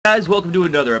Guys, welcome to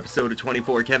another episode of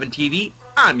 24 Kevin TV.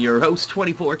 I'm your host,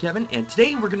 24 Kevin, and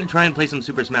today we're going to try and play some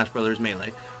Super Smash Bros.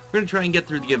 Melee. We're going to try and get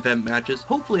through the event matches.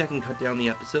 Hopefully I can cut down the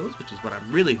episodes, which is what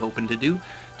I'm really hoping to do,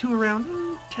 to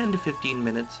around 10 to 15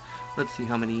 minutes. Let's see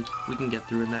how many we can get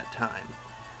through in that time.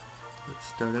 Let's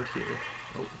start out here.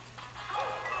 Oh.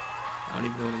 I don't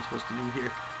even know what I'm supposed to do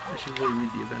here. I should really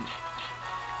read the event.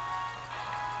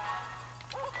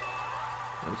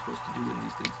 What I'm supposed to do in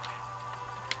these things.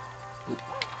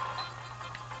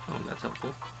 Oh, that's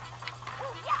helpful.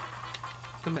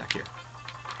 Come back here.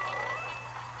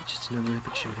 It's just another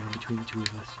epic showdown between the two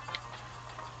of us.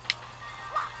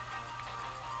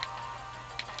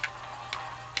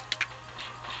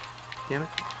 Damn it.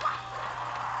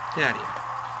 Get out of here.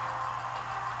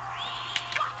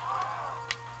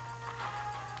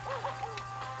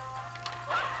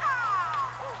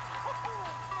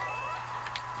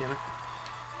 Damn it.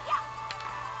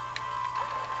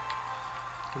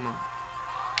 Come on.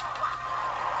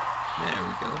 There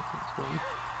we go. That's one.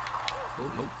 Oh,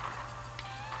 nope.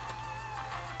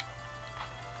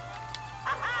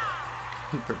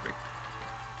 Perfect.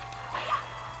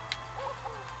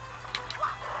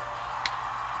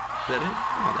 Is that it?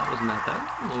 Oh, that wasn't that bad.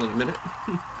 Only a minute.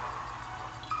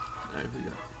 Alright, we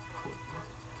got it.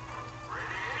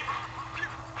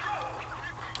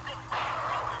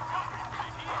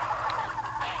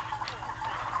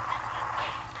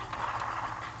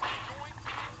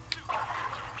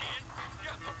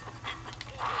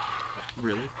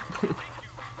 Really?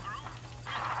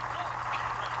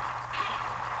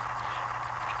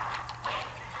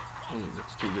 Oh,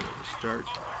 that's too good of a start.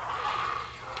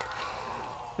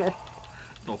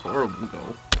 A horrible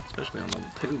goal, especially on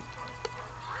level 2.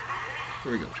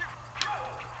 Here we go.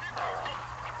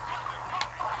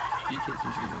 DK's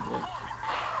usually my boy.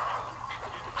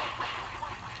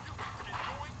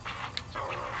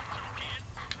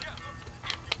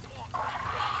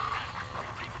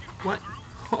 What?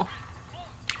 Oh.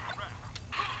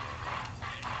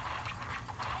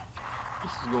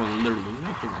 This is going literally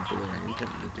nothing like the way I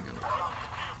intended it to go.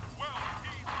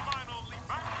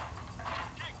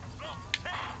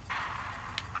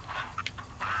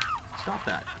 Stop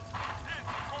that.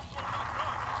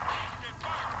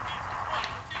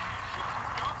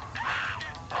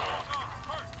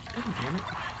 God damn it.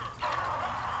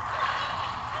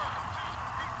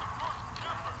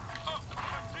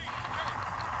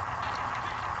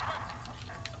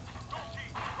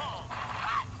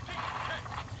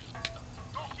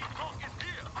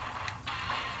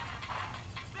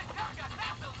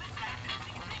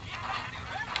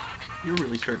 You're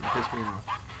really starting to piss me off.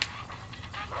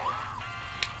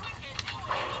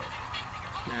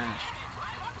 Smash.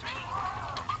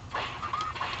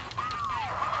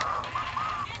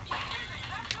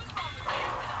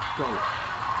 Go.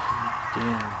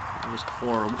 Damn, that was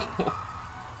horrible.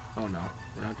 Oh no,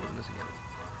 we're not doing this again.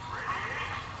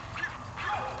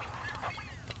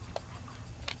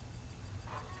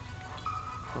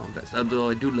 Bomb Fest. Although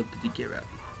I do love the DK rap.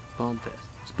 Bomb Fest.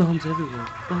 There's bombs everywhere.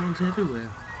 Bombs everywhere.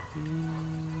 You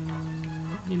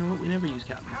know what? We never used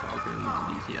Captain Falcon in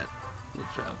one of these yet.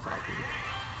 Let's try out Falcon.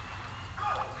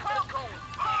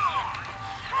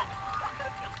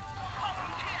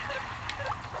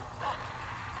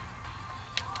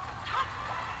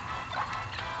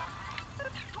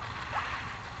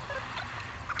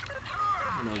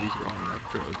 I know these are all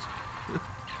left roads.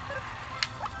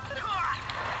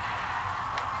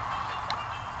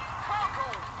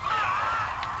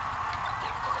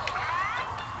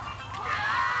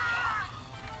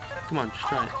 Come on, just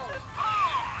try it.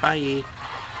 Bye.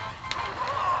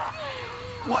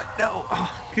 What? No! Oh,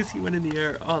 because he went in the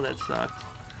air. Oh, that sucked.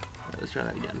 Alright, let's try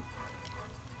that again.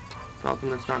 Falcon,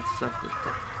 let's not suck this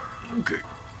time. Okay.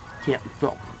 Captain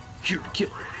Falcon, here to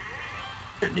kill.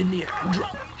 And in the air,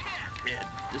 drop. And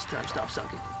this time, stop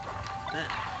sucking. Got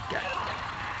it.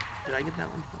 Did I get that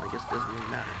one? Well, I guess it doesn't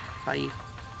really matter. Bye.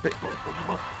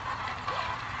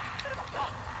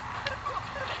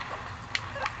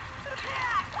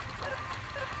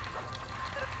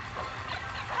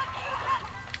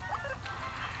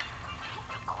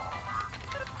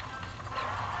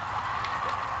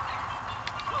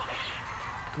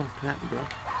 Come on, come at me, bro.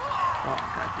 Oh,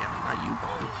 goddamn it, not you,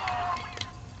 Bomb.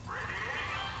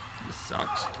 This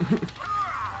sucks.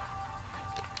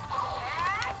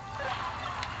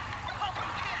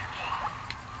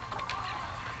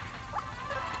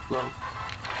 Low.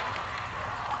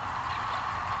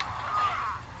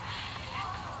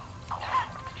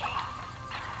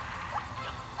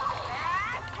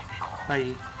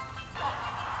 Bye.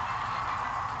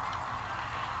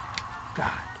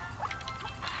 God.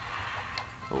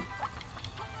 Oh.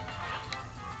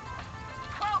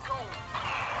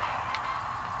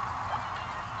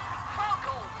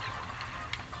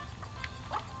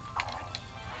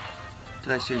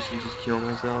 Did I seriously just kill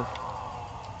myself?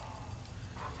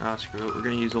 Ah, screw it. We're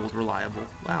gonna use Old Reliable.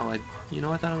 Wow, you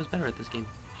know, I thought I was better at this game.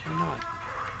 I'm not.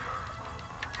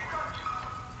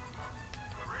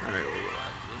 Alright, Old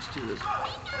Reliable. Let's do this.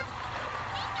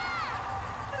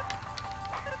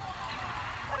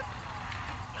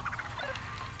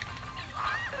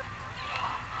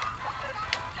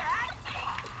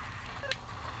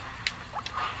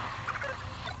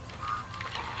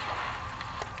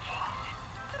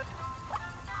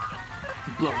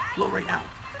 Blow right now.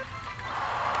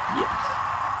 Yes.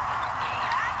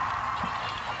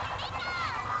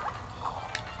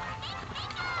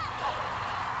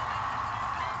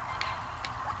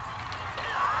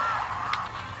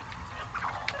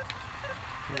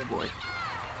 Oh boy.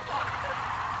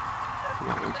 Come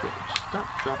on, let's go. Stop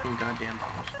dropping goddamn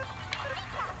bombs.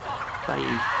 Bye.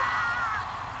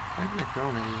 Why haven't I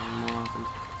thrown anyone more often?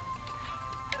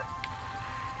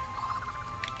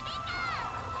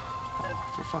 Oh,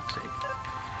 for fuck's sake.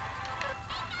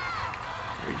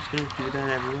 Are you just gonna do that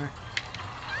everywhere?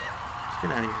 Let's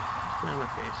get out of here. Get out of my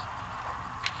face.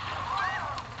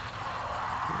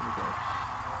 There we go.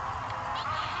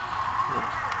 Oh,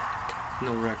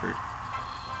 no record.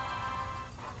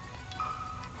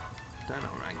 Dino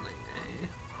wrangling, eh?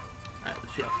 Alright,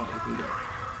 let's see how far we can go.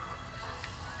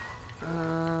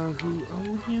 Oh,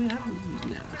 yeah, we haven't used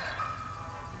Nest.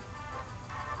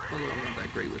 Although I'm not that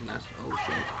great with Nest. Oh,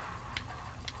 shit.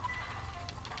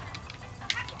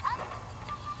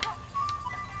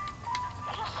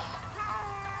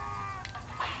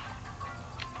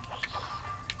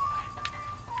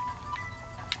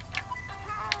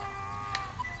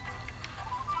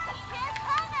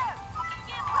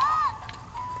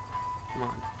 Come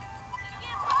on.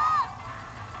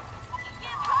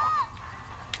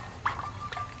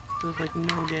 There's like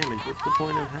no damage. What's the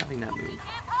point of having that move?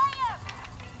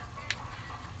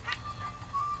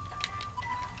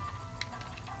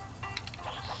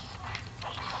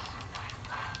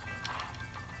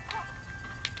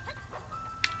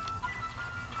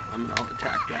 I'm an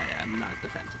all-attack guy. I'm not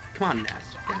defensive. Come on,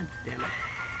 Ness. God damn it.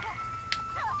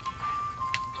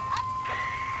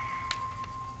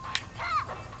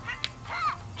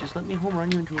 Just let me home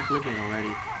run you into oblivion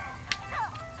already.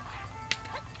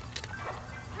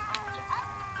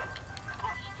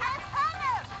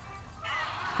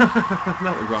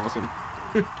 That was awesome.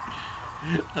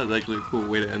 That was actually a cool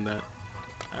way to end that.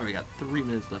 Alright, we got 3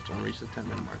 minutes left to reach the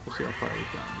 10-minute mark. We'll see how far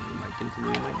we've gotten. We might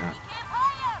continue, we might not.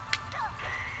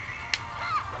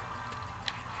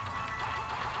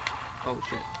 Oh,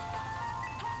 shit.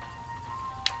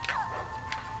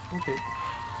 Okay.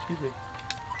 Excuse me.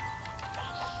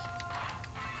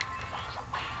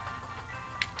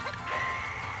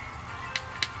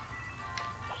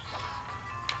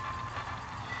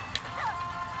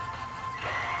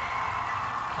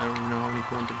 I don't even know how many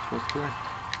coins I'm supposed to collect.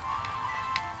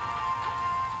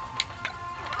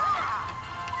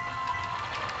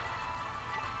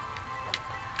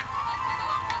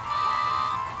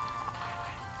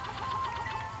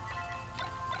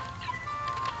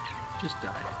 Just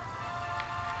die.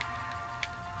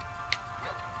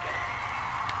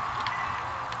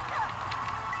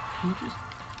 Can you just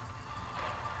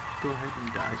go ahead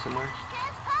and die somewhere? I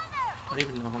don't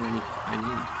even know how many I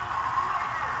need.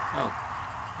 Oh,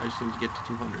 I just need to get to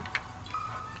 200.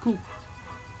 Cool.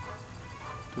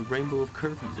 The Rainbow of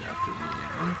Kirby's after me,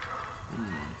 eh?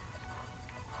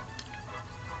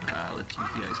 Let's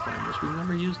use the Ice Climbers. We've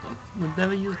never used them. We've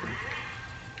never used them.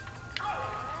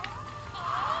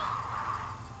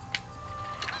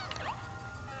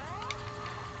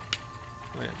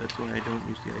 Oh yeah, that's why I don't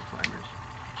use the Ice Climbers.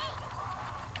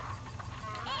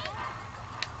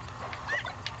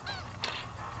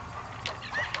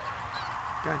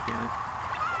 God damn it.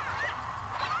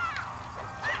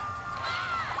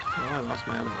 Oh, I lost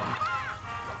my other one.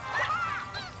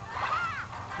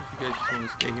 If you guys just want to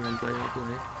stay here and play, I'll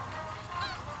play.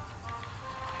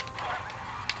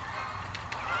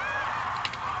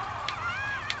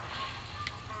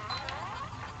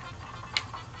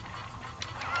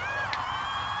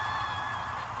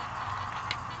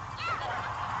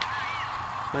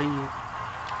 Bye.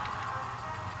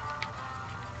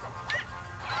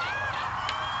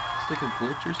 It's like a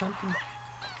glitch or something?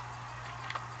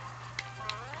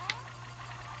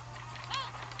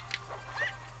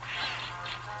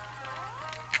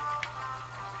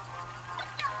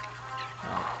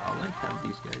 I'll like have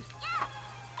these guys.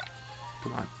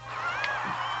 Come on.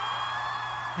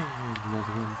 And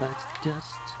another one bites the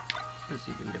dust. Let's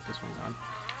see if we can get this one on.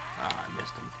 Ah, I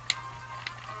missed him.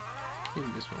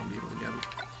 Maybe this one will be able to get him.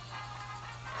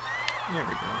 There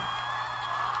we go.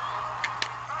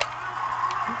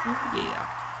 Yeah.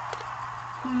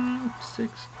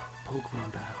 6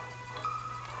 Pokemon battle.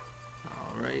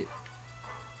 Alright.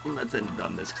 Let's end it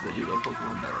on this because I do love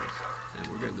Pokemon battles. And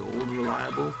we're going to go Old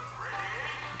Reliable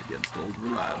against Old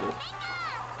Reliable.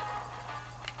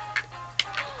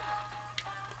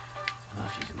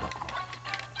 Oh, she's in Pokemon.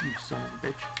 You son of a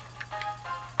bitch.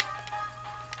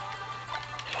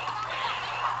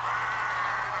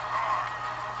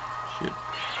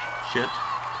 Shit.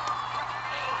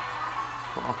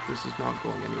 Fuck, this is not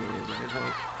going anywhere as I had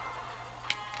hoped.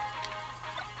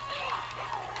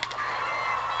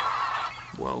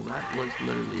 Well, that was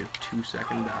literally a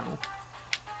 2-second battle.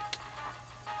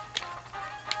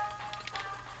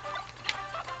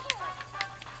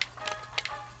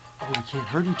 Oh, we can't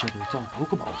hurt each other. It's all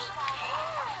Pokeballs.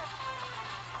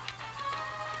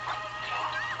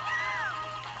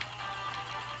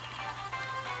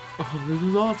 Oh, this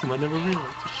is awesome. I never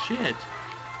realized. Shit.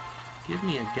 Give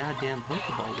me a goddamn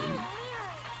Pokeball, will you?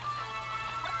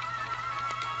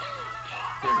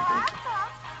 There we go.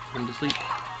 Put him to sleep.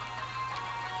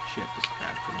 Shit, this is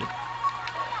bad for me.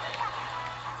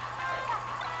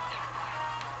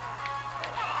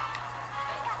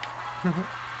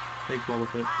 Thanks,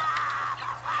 Wobbuffet.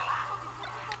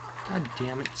 God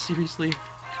damn it, seriously?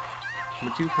 My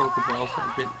 2 Pokeballs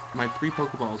have been... My 3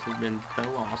 Pokeballs have been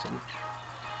so awesome.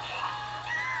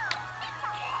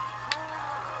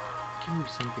 Give me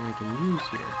something I can use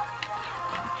here.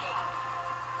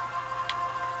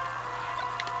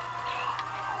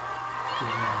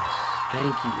 Yes,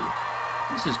 thank you.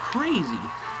 This is crazy.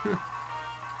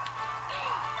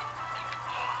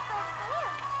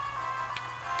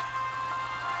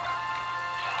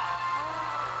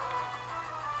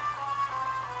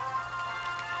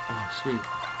 Oh, sweet.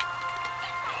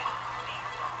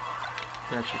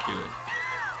 That should do it.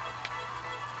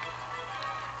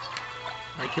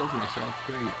 I killed myself.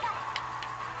 Great.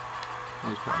 I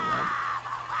was proud of that.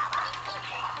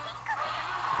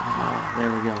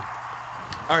 There we go.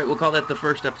 Alright, we'll call that the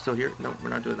first episode here. No, we're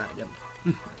not doing that again.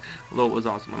 Although it was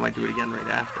awesome. I might do it again right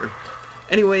after.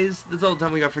 Anyways, that's all the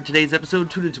time we got for today's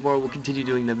episode. Tune in tomorrow. We'll continue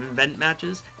doing the event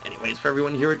matches. Anyways, for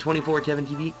everyone here at 24Kevin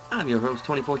TV, I'm your host,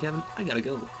 24Kevin. I gotta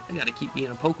go. I gotta keep being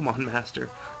a Pokemon master.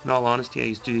 In all honesty, I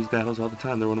used to do these battles all the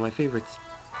time. They're one of my favorites.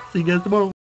 See you guys tomorrow.